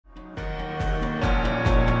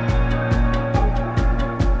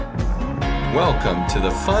Welcome to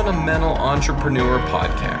the Fundamental Entrepreneur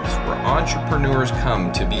Podcast, where entrepreneurs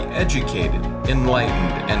come to be educated,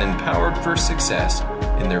 enlightened, and empowered for success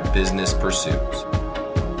in their business pursuits.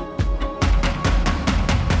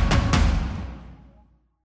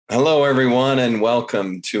 Hello, everyone, and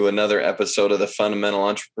welcome to another episode of the Fundamental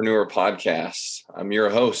Entrepreneur Podcast. I'm your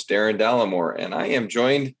host, Darren Dallimore, and I am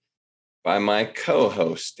joined by my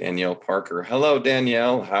co-host, Danielle Parker. Hello,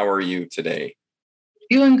 Danielle. How are you today?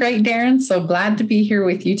 Doing great, Darren. So glad to be here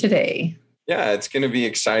with you today. Yeah, it's going to be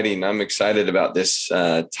exciting. I'm excited about this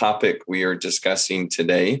topic we are discussing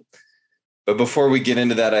today. But before we get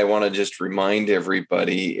into that, I want to just remind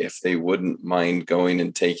everybody, if they wouldn't mind going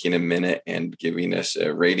and taking a minute and giving us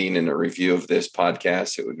a rating and a review of this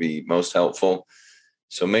podcast, it would be most helpful.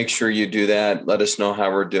 So make sure you do that. Let us know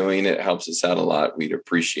how we're doing. It helps us out a lot. We'd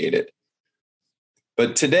appreciate it.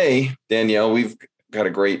 But today, Danielle, we've got a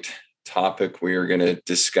great topic we are going to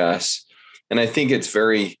discuss. And I think it's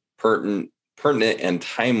very pertinent and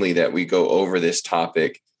timely that we go over this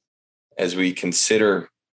topic as we consider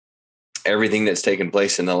everything that's taken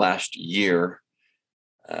place in the last year,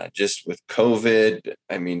 just with COVID,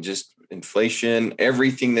 just inflation,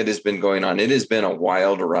 everything that has been going on. It has been a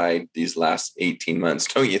wild ride these last 18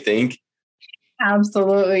 months, don't you think?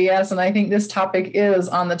 Absolutely, yes. And I think this topic is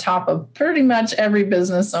on the top of pretty much every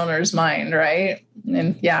business owner's mind, right?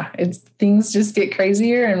 And yeah, things just get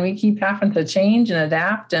crazier and we keep having to change and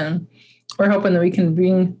adapt. And we're hoping that we can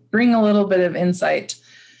bring a little bit of insight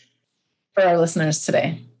for our listeners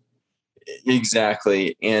today.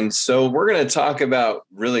 Exactly. And so we're going to talk about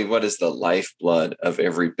really what is the lifeblood of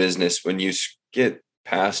every business. When you get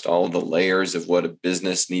past all the layers of what a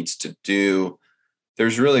business needs to do,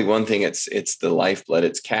 there's really one thing, it's the lifeblood,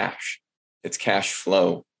 it's cash. It's cash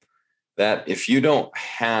flow. That if you don't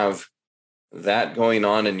have that going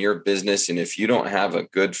on in your business, and if you don't have a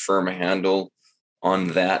good firm handle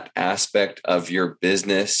on that aspect of your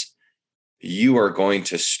business, you are going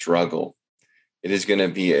to struggle. It is going to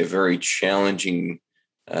be a very challenging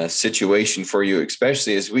situation for you,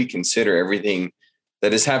 especially as we consider everything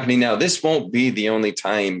that is happening now. This won't be the only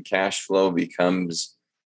time cash flow becomes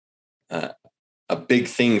a big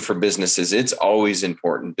thing for businesses. It's always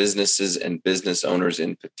important. Businesses and business owners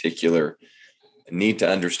in particular need to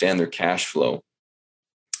understand their cash flow.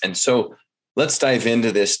 And so let's dive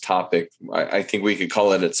into this topic. I think we could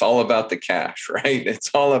call it, it's all about the cash, right?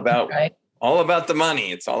 It's all about the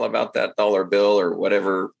money. It's all about that dollar bill or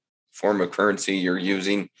whatever form of currency you're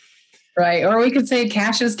using. Right. Or we could say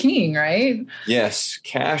cash is king, right? Yes,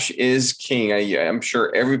 cash is king. I'm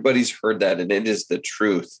sure everybody's heard that, and it is the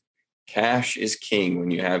truth. Cash is king.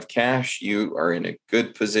 When you have cash, you are in a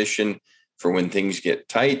good position for when things get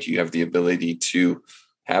tight. You have the ability to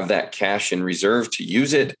have that cash in reserve to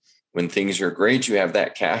use it. When things are great, you have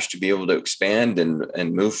that cash to be able to expand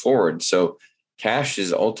and move forward. So cash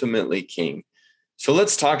is ultimately king. So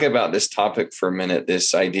let's talk about this topic for a minute,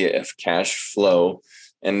 this idea of cash flow.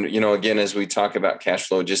 And, again, as we talk about cash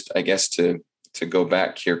flow, just I guess to go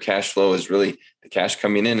back here, cash flow is really the cash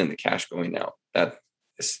coming in and the cash going out.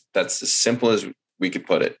 That's as simple as we could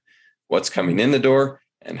put it. What's coming in the door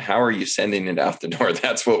and how are you sending it out the door?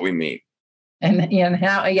 That's what we mean. And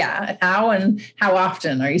how and how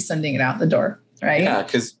often are you sending it out the door? Right.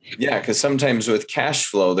 Because sometimes with cash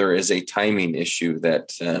flow, there is a timing issue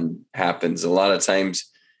that happens. A lot of times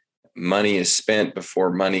money is spent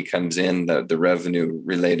before money comes in, the revenue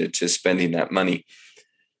related to spending that money.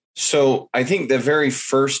 So I think the very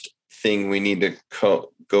first thing we need to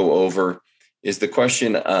go over is the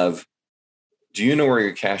question of, do you know where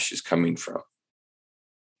your cash is coming from?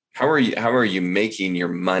 How are you making your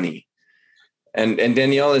money? And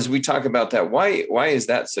Danielle, as we talk about that, why is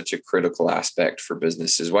that such a critical aspect for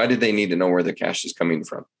businesses? Why do they need to know where the cash is coming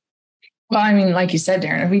from? Well, like you said,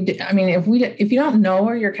 Darren, if you don't know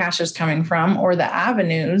where your cash is coming from or the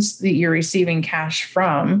avenues that you're receiving cash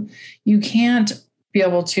from, you can't be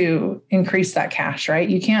able to increase that cash, right?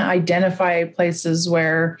 You can't identify places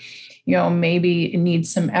where maybe it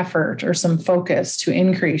needs some effort or some focus to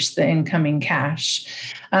increase the incoming cash.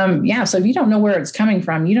 So if you don't know where it's coming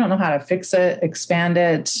from, you don't know how to fix it, expand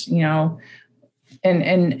it,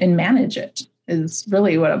 and manage it is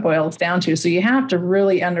really what it boils down to. So you have to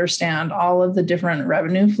really understand all of the different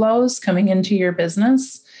revenue flows coming into your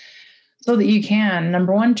business so that you can,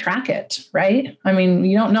 number one, track it, right?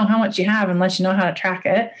 You don't know how much you have unless you know how to track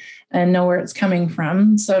it and know where it's coming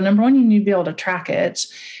from. So number one, you need to be able to track it.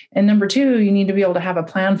 And number two, you need to be able to have a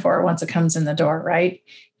plan for it once it comes in the door, right?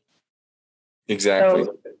 Exactly.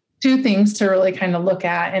 two things to really kind of look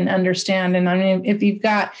at and understand. And I mean, if you've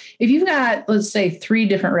got, let's say 3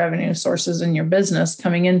 different revenue sources in your business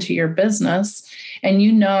coming into your business, and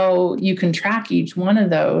you can track each one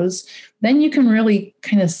of those, then you can really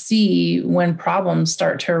kind of see when problems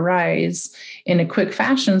start to arise in a quick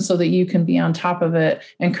fashion so that you can be on top of it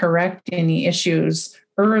and correct any issues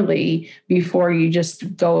early before you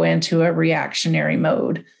just go into a reactionary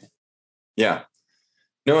mode. Yeah.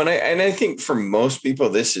 No, and I think for most people,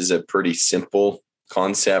 this is a pretty simple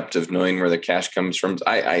concept of knowing where the cash comes from.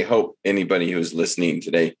 I hope anybody who's listening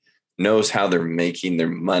today knows how they're making their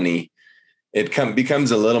money. It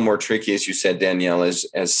becomes a little more tricky, as you said, Danielle, as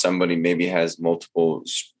somebody maybe has multiple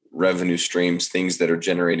revenue streams, things that are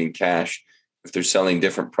generating cash, if they're selling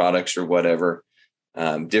different products or whatever,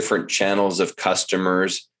 different channels of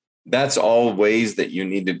customers. That's all ways that you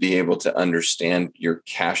need to be able to understand your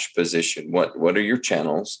cash position. What are your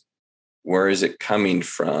channels? Where is it coming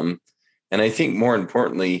from? And I think more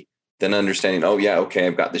importantly than understanding, oh yeah, okay,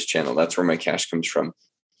 I've got this channel. That's where my cash comes from.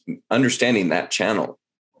 Understanding that channel,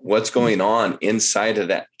 what's going on inside of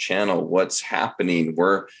that channel, what's happening,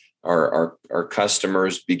 where are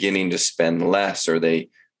customers beginning to spend less? Are they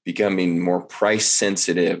becoming more price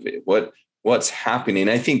sensitive? What's happening?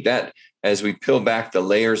 I think that as we peel back the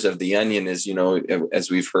layers of the onion, as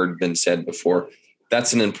we've been said before,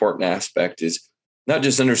 that's an important aspect, is not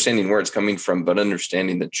just understanding where it's coming from, but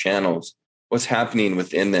understanding the channels, what's happening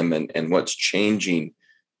within them, and what's changing,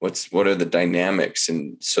 what are the dynamics,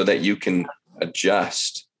 and so that you can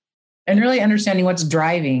adjust. And really understanding what's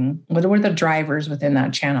driving, what are the drivers within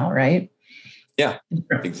that channel, right? Yeah,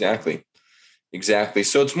 exactly.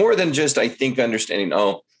 So it's more than just, I think, understanding,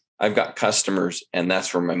 oh, I've got customers and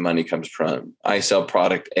that's where my money comes from. I sell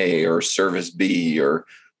product A or service B or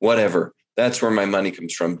whatever. That's where my money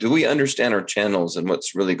comes from. Do we understand our channels and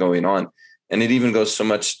what's really going on? And it even goes so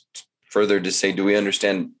much further to say, do we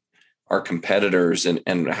understand our competitors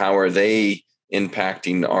and how are they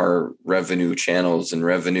impacting our revenue channels and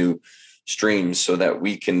revenue streams so that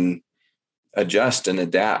we can adjust and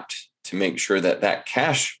adapt to make sure that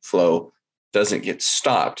cash flow doesn't get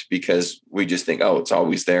stopped because we just think, oh, it's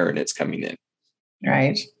always there and it's coming in.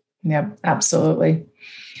 Right. Yep, absolutely.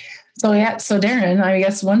 So Darren, I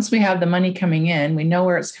guess once we have the money coming in, we know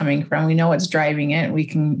where it's coming from, we know what's driving it, we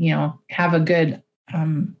can, have a good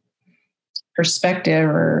perspective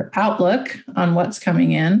or outlook on what's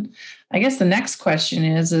coming in. I guess the next question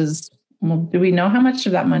is, well, do we know how much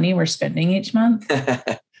of that money we're spending each month?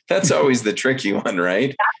 That's always the tricky one,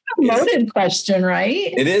 right? That's a loaded question,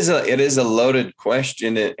 right? It is a loaded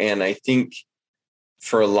question. And I think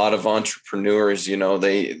for a lot of entrepreneurs,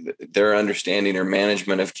 their understanding or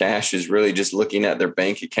management of cash is really just looking at their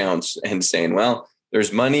bank accounts and saying, well,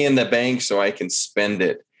 there's money in the bank, so I can spend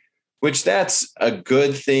it, which that's a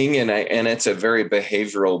good thing. And it's a very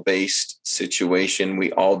behavioral based situation.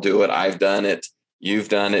 We all do it. I've done it. You've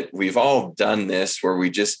done it. We've all done this where we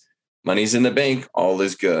just, money's in the bank, all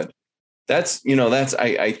is good.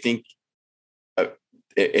 I think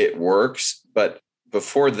it works. But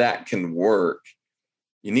before that can work,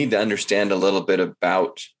 you need to understand a little bit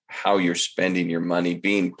about how you're spending your money,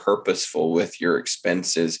 being purposeful with your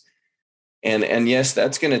expenses. And yes,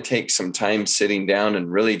 that's going to take some time sitting down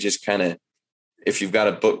and really just kind of, if you've got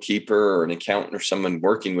a bookkeeper or an accountant or someone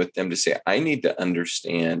working with them, to say, I need to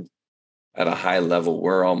understand at a high level,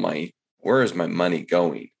 where is my money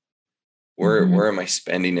going? Where am I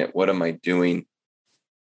spending it? What am I doing?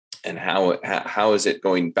 And how is it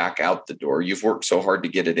going back out the door? You've worked so hard to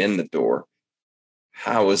get it in the door.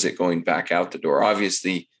 How is it going back out the door?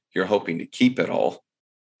 Obviously, you're hoping to keep it all,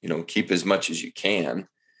 keep as much as you can.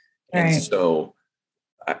 Right. And so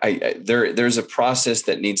there's a process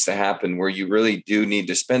that needs to happen where you really do need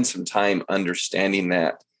to spend some time understanding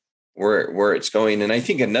that where it's going. And I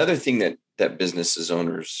think another thing that businesses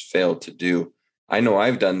owners fail to do, I know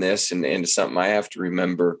I've done this, and it's something I have to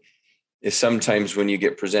remember, is sometimes when you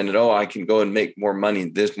get presented, oh, I can go and make more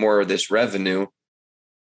money, more of this revenue.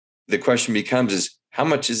 The question becomes is, how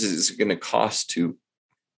much is it going to cost to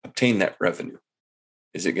obtain that revenue?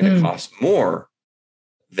 Is it going to cost more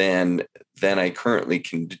than I currently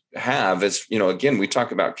can have? As again, we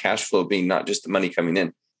talk about cash flow being not just the money coming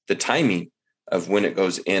in, the timing of when it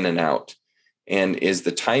goes in and out. And is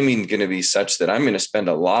the timing going to be such that I'm going to spend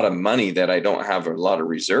a lot of money that I don't have a lot of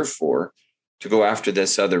reserve for to go after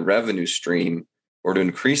this other revenue stream or to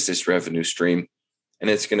increase this revenue stream? And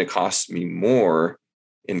it's going to cost me more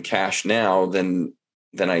in cash now than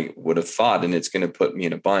I would have thought. And it's going to put me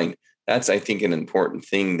in a bind. That's, I think, an important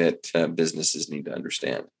thing that businesses need to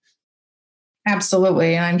understand.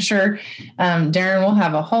 Absolutely. And I'm sure Darren will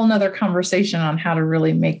have a whole nother conversation on how to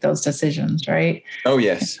really make those decisions, right? Oh,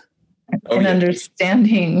 yes. Oh, And yes.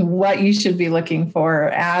 understanding what you should be looking for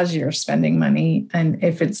as you're spending money and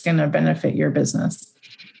if it's going to benefit your business.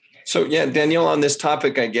 So, yeah, Danielle, on this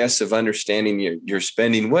topic, I guess, of understanding your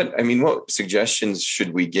spending, what suggestions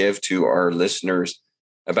should we give to our listeners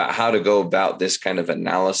about how to go about this kind of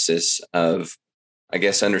analysis of, I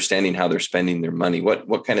guess, understanding how they're spending their money?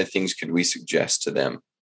 What kind of things could we suggest to them?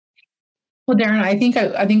 Well, Darren,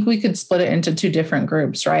 I think we could split it into two different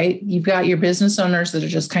groups, right? You've got your business owners that are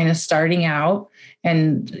just kind of starting out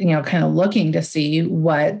and, kind of looking to see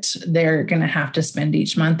what they're going to have to spend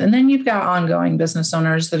each month. And then you've got ongoing business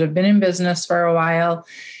owners that have been in business for a while.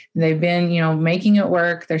 They've been, making it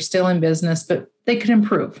work. They're still in business, but they could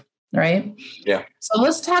improve, right? Yeah. So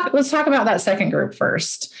let's talk about that second group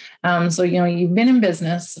first. So, you've been in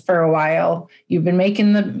business for a while. You've been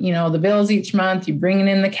making the bills each month. You're bringing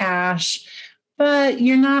in the cash, but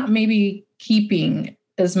you're not maybe keeping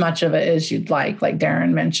as much of it as you'd like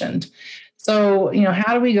Darren mentioned. So,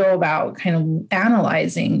 how do we go about kind of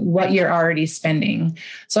analyzing what you're already spending?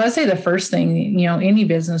 So I'd say the first thing, any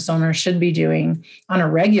business owner should be doing on a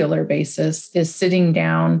regular basis is sitting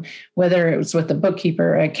down, whether it was with a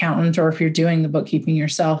bookkeeper, accountant, or if you're doing the bookkeeping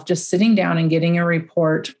yourself, just sitting down and getting a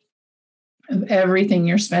report of everything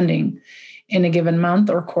you're spending in a given month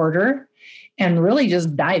or quarter, and really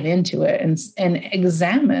just dive into it and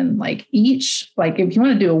examine if you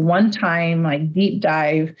want to do a one-time deep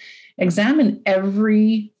dive, examine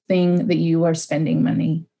everything that you are spending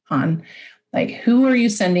money on. Who are you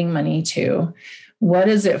sending money to? What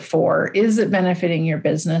is it for? Is it benefiting your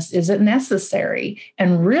business? Is it necessary?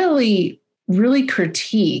 And really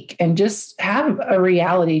critique and just have a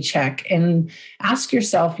reality check and ask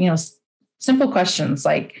yourself, simple questions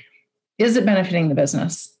like, is it benefiting the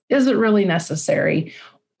business? Is it really necessary?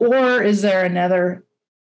 Or is there another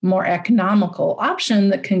more economical option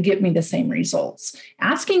that can get me the same results?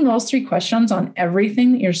 Asking those three questions on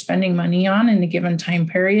everything that you're spending money on in a given time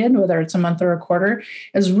period, whether it's a month or a quarter,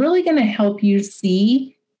 is really going to help you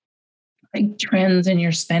see trends in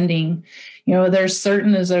your spending. There's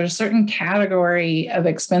a certain category of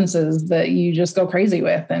expenses that you just go crazy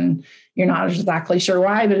with, and you're not exactly sure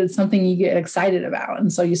why, but it's something you get excited about.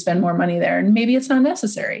 And so you spend more money there, and maybe it's not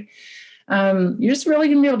necessary. You're just really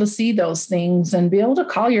going to be able to see those things and be able to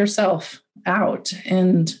call yourself out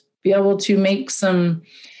and be able to make some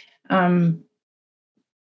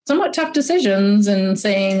somewhat tough decisions and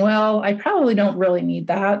saying, well, I probably don't really need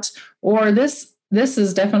that, or this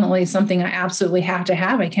is definitely something I absolutely have to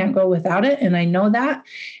have. I can't go without it. And I know that.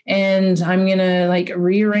 And I'm going to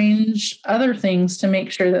rearrange other things to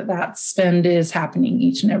make sure that spend is happening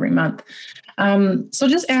each and every month. So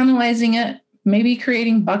just analyzing it, maybe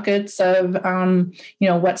creating buckets of,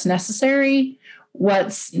 what's necessary,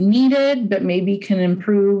 what's needed, but maybe can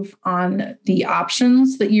improve on the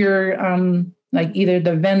options that you're either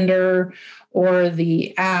the vendor or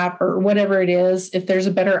the app or whatever it is. If there's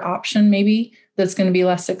a better option, maybe that's going to be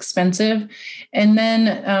less expensive. And then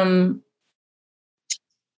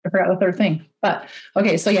I forgot the third thing, but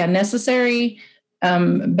okay. So yeah, necessary,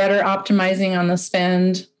 better optimizing on the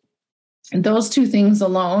spend. Those two things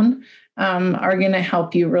alone are going to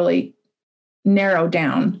help you really narrow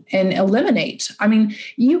down and eliminate. I mean,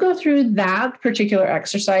 you go through that particular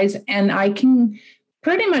exercise and I can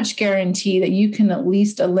pretty much guarantee that you can at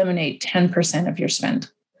least eliminate 10% of your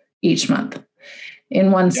spend each month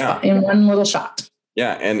in one spot, in one little shot.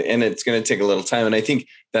 Yeah. And it's going to take a little time. And I think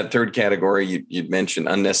that third category you'd mentioned,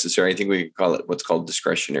 unnecessary, I think we could call it what's called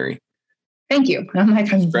discretionary. Thank you. I'm like,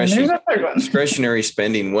 there's a third one. Discretionary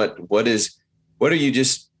spending. What are you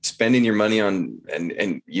just spending your money on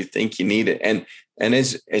and you think you need it? And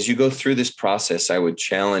as you go through this process, I would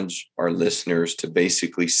challenge our listeners to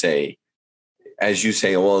basically say, as you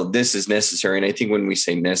say, well, this is necessary. And I think when we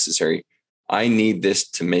say necessary, I need this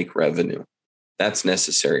to make revenue. That's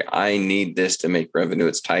necessary. I need this to make revenue.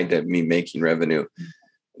 It's tied to me making revenue.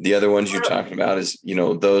 The other ones you're talking about is,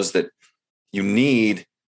 those that you need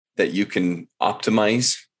that you can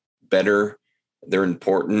optimize better. They're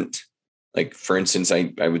important. Like, for instance,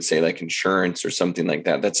 I would say like insurance or something like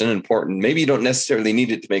that. That's an important, maybe you don't necessarily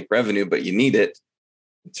need it to make revenue, but you need it.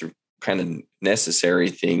 It's a kind of necessary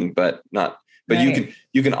thing, but not. But right.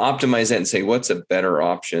 you can optimize that and say, what's a better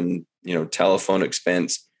option? Telephone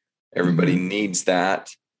expense. Everybody needs that,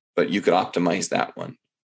 but you could optimize that one.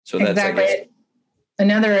 So that's exactly. I guess,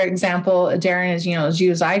 another example, Darren, is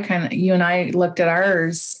you and I looked at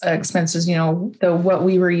ours expenses. What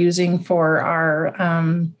we were using for our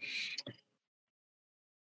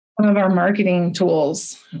of our marketing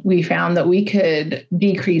tools, we found that we could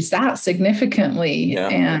decrease that significantly. Yeah.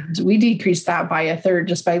 And we decreased that by a third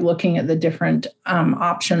just by looking at the different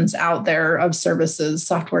options out there of services,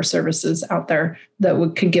 software services out there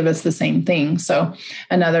that could give us the same thing. So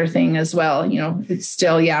another thing as well, it's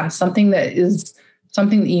still, something that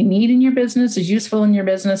you need in your business, is useful in your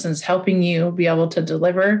business, and is helping you be able to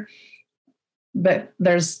deliver. But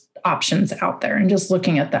there's options out there, and just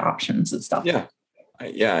looking at the options and stuff. Yeah.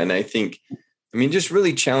 Yeah. And I think, just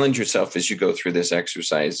really challenge yourself as you go through this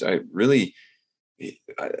exercise. A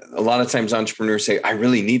lot of times entrepreneurs say, I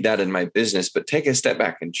really need that in my business, but take a step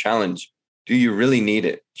back and challenge. Do you really need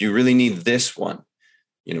it? Do you really need this one?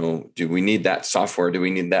 Do we need that software? Do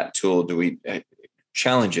we need that tool? Do we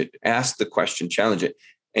challenge it? Ask the question, challenge it.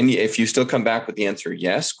 And if you still come back with the answer,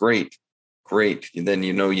 yes, great. Then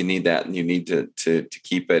you need that, and you need to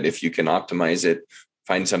keep it. If you can optimize it,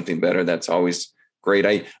 find something better, that's always great.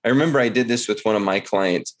 I remember I did this with one of my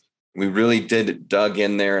clients. We really dug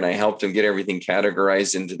in there, and I helped him get everything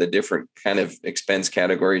categorized into the different kind of expense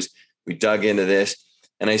categories. We dug into this,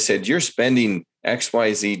 and I said, you're spending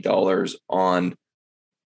XYZ dollars on,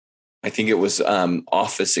 I think it was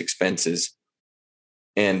office expenses.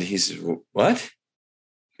 And he says, what?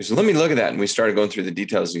 He said, let me look at that. And we started going through the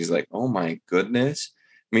details. And he's like, oh my goodness.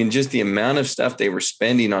 Just the amount of stuff they were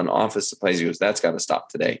spending on office supplies. He goes, that's got to stop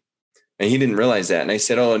today. And he didn't realize that. And I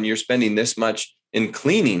said, oh, and you're spending this much in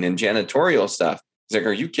cleaning and janitorial stuff. He's like,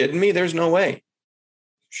 are you kidding me? There's no way.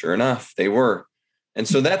 Sure enough, they were. And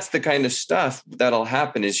so that's the kind of stuff that'll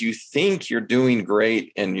happen, is you think you're doing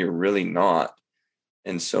great and you're really not.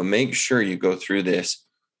 And so make sure you go through this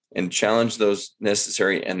and challenge those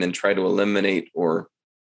necessary, and then try to eliminate or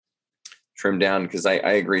trim down. Because I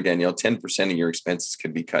agree, Danielle, 10% of your expenses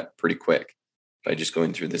could be cut pretty quick by just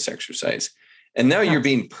going through this exercise. And now you're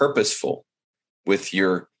being purposeful with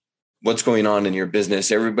what's going on in your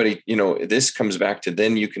business. Everybody, this comes back to,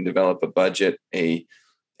 then you can develop a budget, a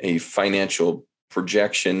financial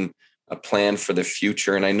projection, a plan for the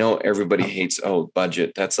future. And I know everybody hates,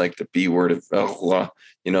 budget. That's like the B word of,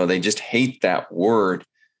 they just hate that word.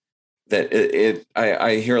 That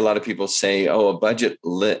I hear a lot of people say, a budget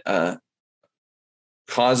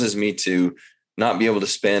causes me to not be able to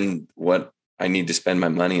spend what I need to spend my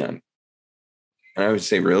money on. And I would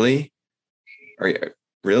say, really?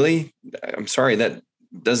 Really? I'm sorry, that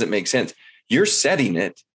doesn't make sense. You're setting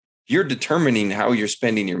it. You're determining how you're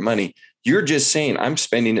spending your money. You're just saying, I'm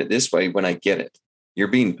spending it this way when I get it. You're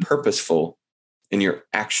being purposeful in your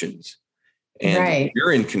actions. And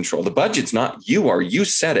You're in control. The budget's not you are. You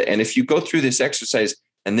set it. And if you go through this exercise,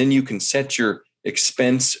 and then you can set your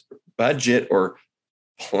expense budget or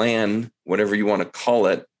plan, whatever you want to call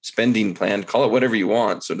it, spending plan, call it whatever you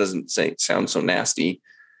want, so it doesn't sound so nasty.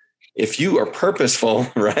 If you are purposeful,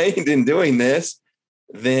 right, in doing this,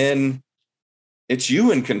 then it's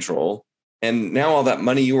you in control. And now all that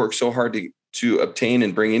money you work so hard to obtain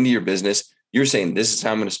and bring into your business, you're saying, this is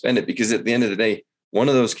how I'm going to spend it. Because at the end of the day, one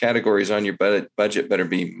of those categories on your budget better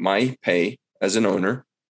be my pay as an owner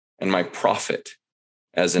and my profit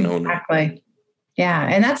as an owner. Exactly. Yeah.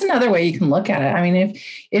 And that's another way you can look at it.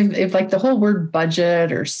 If like the whole word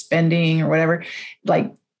budget or spending or whatever,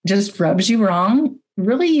 like just rubs you wrong,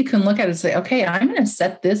 really you can look at it and say, okay, I'm going to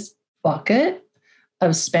set this bucket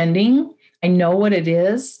of spending. I know what it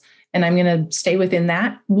is, and I'm going to stay within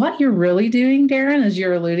that. What you're really doing, Darren, as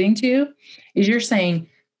you're alluding to, is you're saying,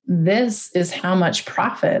 this is how much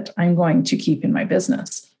profit I'm going to keep in my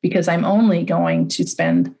business, because I'm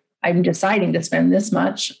deciding to spend this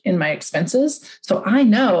much in my expenses. So I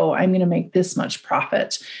know I'm going to make this much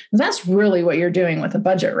profit. And that's really what you're doing with a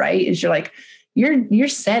budget, right? Is you're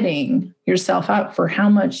setting yourself up for how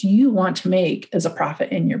much you want to make as a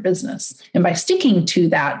profit in your business. And by sticking to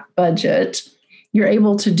that budget, you're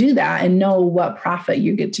able to do that and know what profit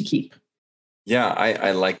you get to keep. Yeah,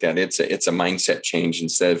 I like that. It's a mindset change.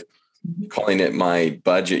 Instead of calling it my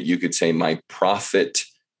budget, you could say my profit,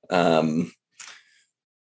 my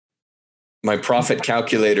profit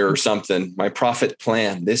calculator or something, my profit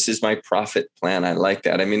plan. This is my profit plan. I like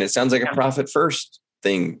that. It sounds like a profit first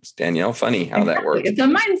thing, Danielle. Funny how that works. It's a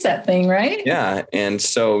mindset thing, right? Yeah. And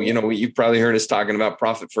so, you've probably heard us talking about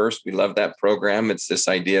Profit First. We love that program. It's this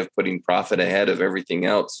idea of putting profit ahead of everything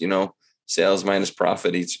else, sales minus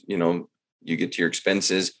profit. You get to your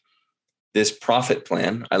expenses. This profit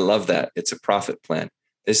plan, I love that. It's a profit plan.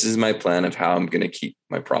 This is my plan of how I'm going to keep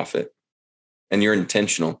my profit. And you're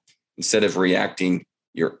intentional. Instead of reacting,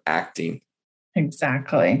 you're acting.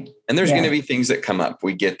 Exactly. And there's going to be things that come up.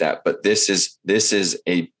 We get that. But this is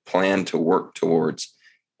a plan to work towards.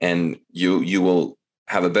 And you will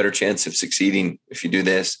have a better chance of succeeding if you do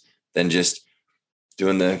this than just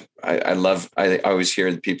doing I always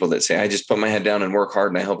hear the people that say, I just put my head down and work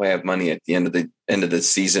hard and I hope I have money at the end of the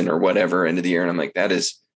season or whatever, end of the year. And I'm like, that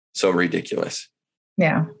is so ridiculous.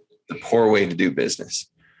 Yeah. The poor way to do business.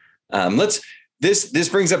 This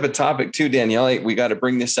brings up a topic too, Danielle. We got to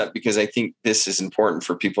bring this up because I think this is important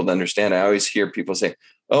for people to understand. I always hear people say,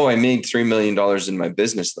 oh, I made $3 million in my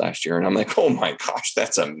business last year. And I'm like, oh my gosh,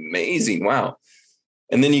 that's amazing. Wow.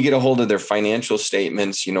 And then you get a hold of their financial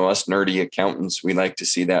statements. Us nerdy accountants, we like to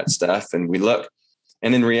see that stuff. And we look,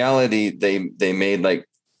 and in reality, they made like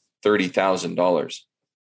 $30,000.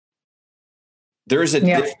 There's a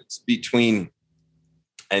difference between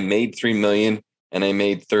I made 3 million and I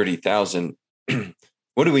made 30,000.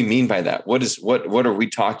 What do we mean by that? What are we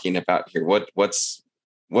talking about here? What's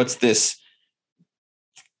this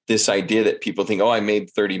idea that people think, oh, I made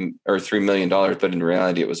 $3 million, but in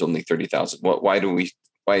reality it was only 30,000. Why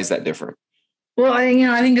is that different? Well,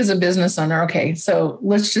 I think as a business owner, okay, so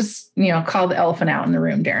let's just, call the elephant out in the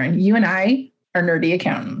room, Darren. You and I are nerdy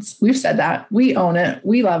accountants. We've said that. We own it.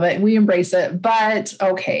 We love it. We embrace it. But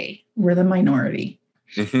okay, we're the minority.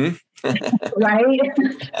 Mm-hmm. Right?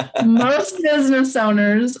 Most business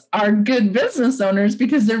owners are good business owners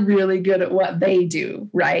because they're really good at what they do,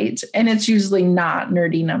 right? And it's usually not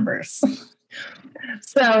nerdy numbers.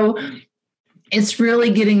 So it's really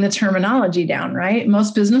getting the terminology down, right?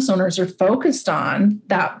 Most business owners are focused on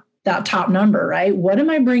that top number, right? What am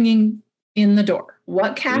I bringing in the door?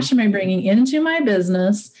 What cash am I bringing into my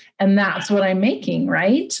business? And that's what I'm making,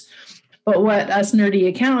 right? But what us nerdy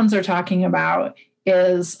accountants are talking about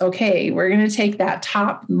is, okay, we're going to take that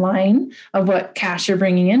top line of what cash you're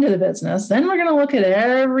bringing into the business. Then we're going to look at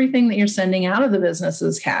everything that you're sending out of the business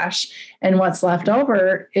as cash. And what's left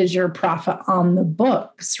over is your profit on the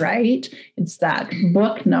books, right? It's that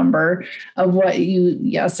book number of what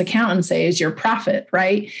us accountants say is your profit,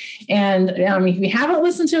 right? And if you haven't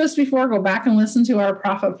listened to us before, go back and listen to our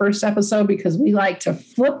Profit First episode, because we like to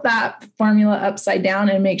flip that formula upside down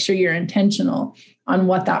and make sure you're intentional on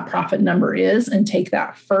what that profit number is and take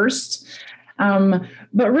that first. But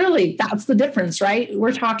really, that's the difference, right?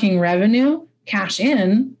 We're talking revenue, cash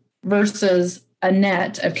in versus a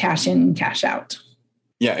net of cash in and cash out.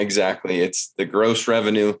 Yeah, exactly. It's the gross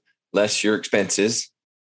revenue less your expenses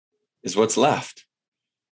is what's left.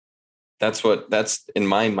 That's in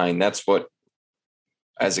my mind, that's what,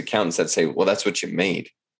 as accountants that say, well, that's what you made.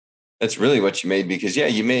 That's really what you made, because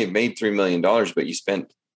you may have made $3 million, but you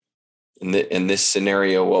spent in this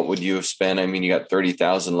scenario, what would you have spent? I mean, you got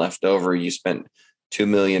 30,000 left over. You spent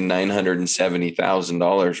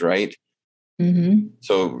 $2,970,000, right? Mm-hmm.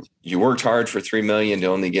 So you worked hard for 3 million to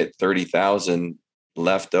only get 30,000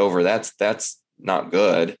 left over. That's not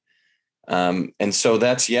good. And so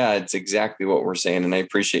it's exactly what we're saying. And I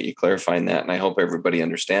appreciate you clarifying that. And I hope everybody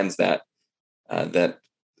understands that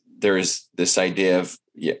there is this idea of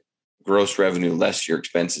gross revenue less your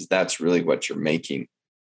expenses. That's really what you're making.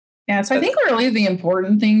 Yeah. So I think really the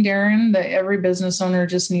important thing, Darren, that every business owner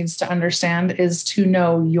just needs to understand is to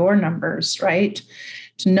know your numbers, right?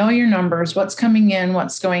 To know your numbers, what's coming in,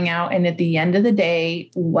 what's going out. And at the end of the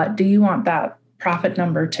day, what do you want that profit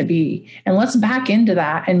number to be? And let's back into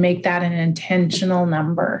that and make that an intentional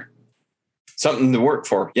number. Something to work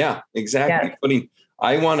for. Yeah, exactly. Yeah.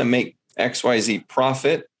 I want to make XYZ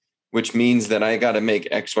profit, which means that I got to make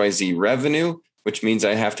XYZ revenue, which means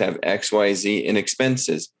I have to have XYZ in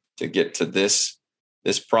expenses to get to this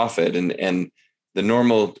profit. And the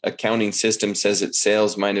normal accounting system says it's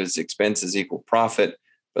sales minus expenses equal profit.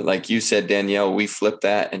 But like you said, Danielle, we flip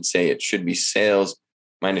that and say it should be sales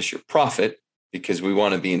minus your profit, because we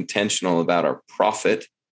want to be intentional about our profit,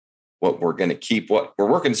 what we're going to keep, what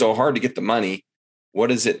we're working so hard to get the money.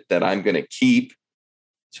 What is it that I'm going to keep?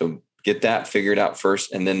 So get that figured out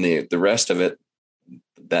first. And then the rest of it,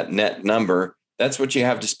 that net number, that's what you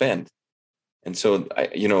have to spend. And so,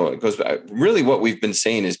 it goes back. Really what we've been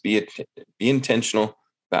saying is be intentional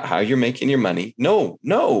about how you're making your money. Know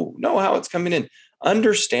how it's coming in.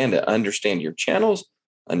 Understand it. Understand your channels.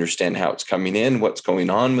 Understand how it's coming in, what's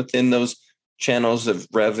going on within those channels of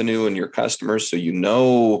revenue and your customers. So you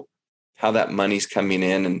know how that money's coming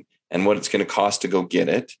in and what it's going to cost to go get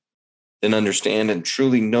it. Then understand and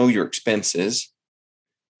truly know your expenses,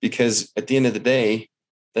 because at the end of the day,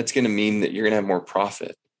 that's going to mean that you're going to have more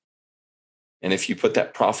profit. And if you put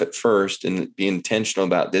that profit first and be intentional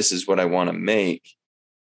about this is what I want to make,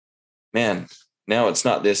 man, now it's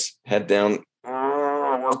not this head down,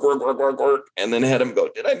 work, and then head them go,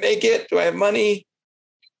 did I make it? Do I have money?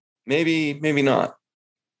 Maybe not.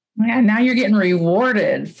 Yeah, now you're getting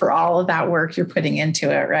rewarded for all of that work you're putting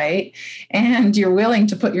into it, right? And you're willing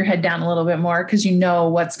to put your head down a little bit more because you know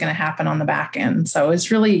what's going to happen on the back end. So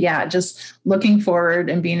it's really, yeah, just looking forward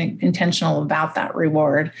and being intentional about that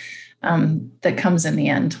reward that comes in the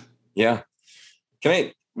end. Yeah.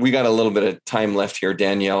 We got a little bit of time left here,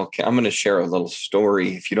 Danielle. I'm going to share a little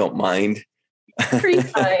story if you don't mind. Story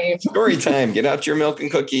time. Story time. Get out your milk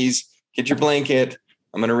and cookies, get your blanket.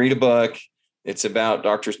 I'm going to read a book. It's about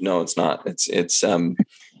doctors. No, it's not.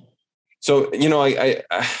 So, you know,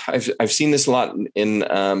 I've seen this a lot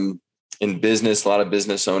in business, a lot of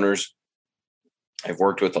business owners. I've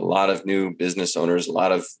worked with a lot of new business owners, a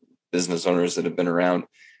lot of business owners that have been around.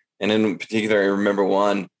 And in particular, I remember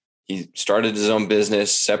one, he started his own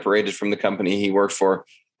business, separated from the company he worked for,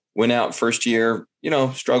 went out first year, you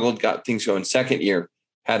know, struggled, got things going. Second year,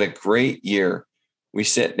 had a great year. We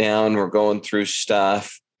sit down, we're going through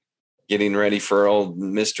stuff, getting ready for old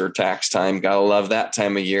Mr. Tax time. Gotta love that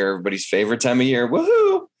time of year, everybody's favorite time of year.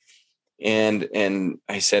 Woohoo. And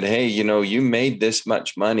I said, hey, you know, you made this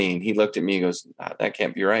much money. And he looked at me, he goes, that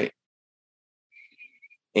can't be right.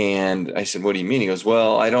 And I said, what do you mean? He goes,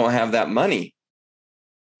 well, I don't have that money.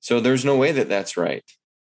 So there's no way that that's right.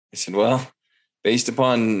 I said, well, based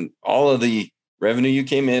upon all of the revenue you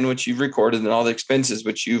came in, which you've recorded, and all the expenses,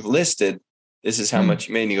 which you've listed, this is how much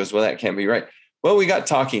you made. And he goes, well, that can't be right. Well, we got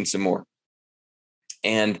talking some more.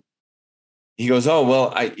 And he goes, oh,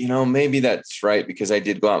 well, maybe that's right because I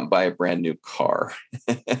did go out and buy a brand new car.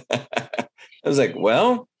 I was like,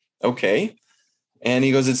 well, okay. And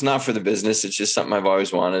he goes, it's not for the business. It's just something I've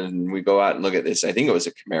always wanted. And we go out and look at this. I think it was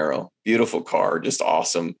a Camaro, beautiful car, just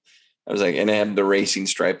awesome. I was like, and it had the racing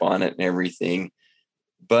stripe on it and everything.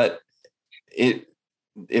 But it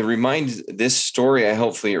reminds this story.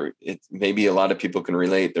 Maybe a lot of people can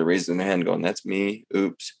relate. They're raising their hand going, that's me.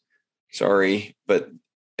 Oops, sorry. But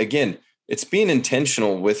again, it's being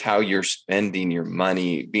intentional with how you're spending your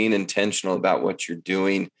money, being intentional about what you're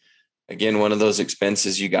doing. Again, one of those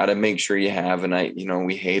expenses you got to make sure you have. And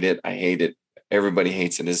we hate it. I hate it. Everybody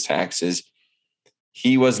hates it, is taxes.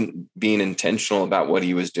 He wasn't being intentional about what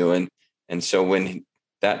he was doing. And so when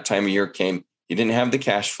that time of year came, he didn't have the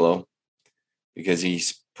cash flow because he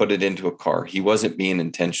put it into a car. He wasn't being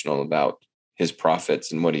intentional about his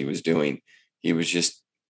profits and what he was doing.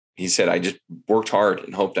 He said, I just worked hard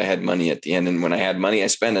and hoped I had money at the end. And when I had money, I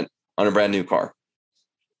spent it on a brand new car.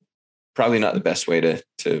 Probably not the best way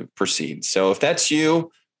to proceed. So if that's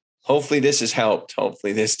you, hopefully this has helped.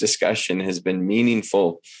 Hopefully this discussion has been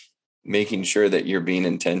meaningful, making sure that you're being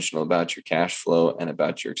intentional about your cash flow and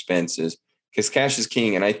about your expenses, because cash is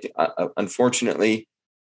king. And unfortunately,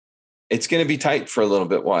 it's going to be tight for a little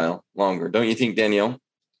bit while longer. Don't you think, Danielle?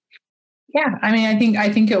 Yeah, I mean, I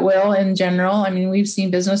think it will in general. I mean, we've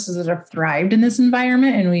seen businesses that have thrived in this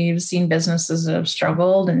environment, and we've seen businesses that have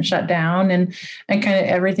struggled and shut down, and kind of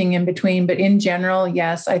everything in between. But in general,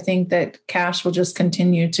 yes, I think that cash will just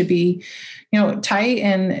continue to be, tight,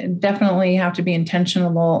 and definitely have to be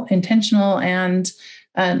intentional, and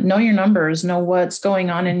know your numbers, know what's going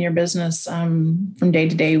on in your business from day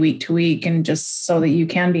to day, week to week, and just so that you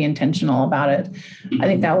can be intentional about it. I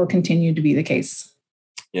think that will continue to be the case.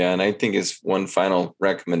 Yeah. And I think as one final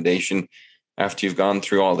recommendation, after you've gone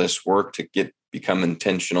through all this work to become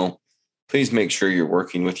intentional, please make sure you're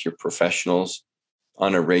working with your professionals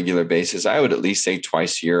on a regular basis. I would at least say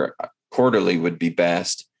twice a year. Quarterly would be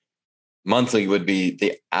best. Monthly would be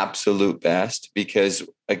the absolute best, because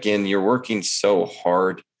again, you're working so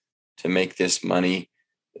hard to make this money.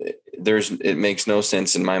 It makes no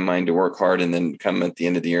sense in my mind to work hard and then come at the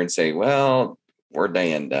end of the year and say, well, where'd I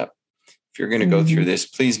end up? If you're going to go through this,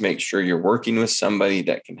 please make sure you're working with somebody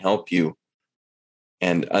that can help you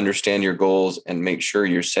and understand your goals, and make sure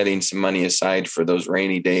you're setting some money aside for those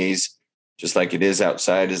rainy days, just like it is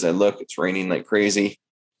outside. As I look, it's raining like crazy,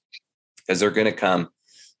 because they're going to come,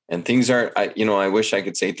 and things aren't, I wish I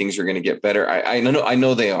could say things are going to get better. I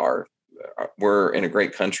know they are. We're in a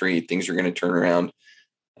great country. Things are going to turn around.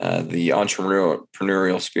 The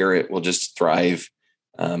entrepreneurial spirit will just thrive.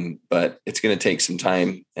 But it's going to take some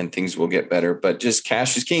time, and things will get better. But just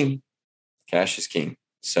cash is king. Cash is king.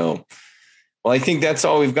 So, well, I think that's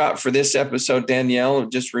all we've got for this episode, Danielle.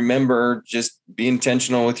 Just remember, just be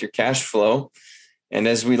intentional with your cash flow. And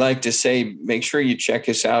as we like to say, make sure you check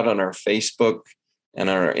us out on our Facebook and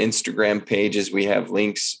on our Instagram pages. We have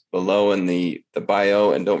links below in the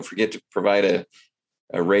bio. And don't forget to provide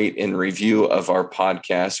a rate and review of our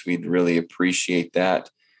podcast. We'd really appreciate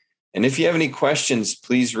that. And if you have any questions,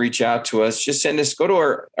 please reach out to us. Just go to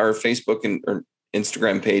our Facebook or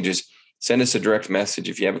Instagram pages. Send us a direct message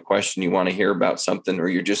if you have a question, you want to hear about something, or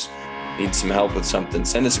you're just need some help with something,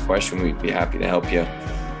 send us a question. We'd be happy to help you.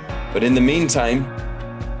 But in the meantime,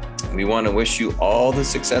 we want to wish you all the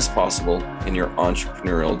success possible in your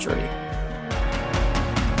entrepreneurial journey.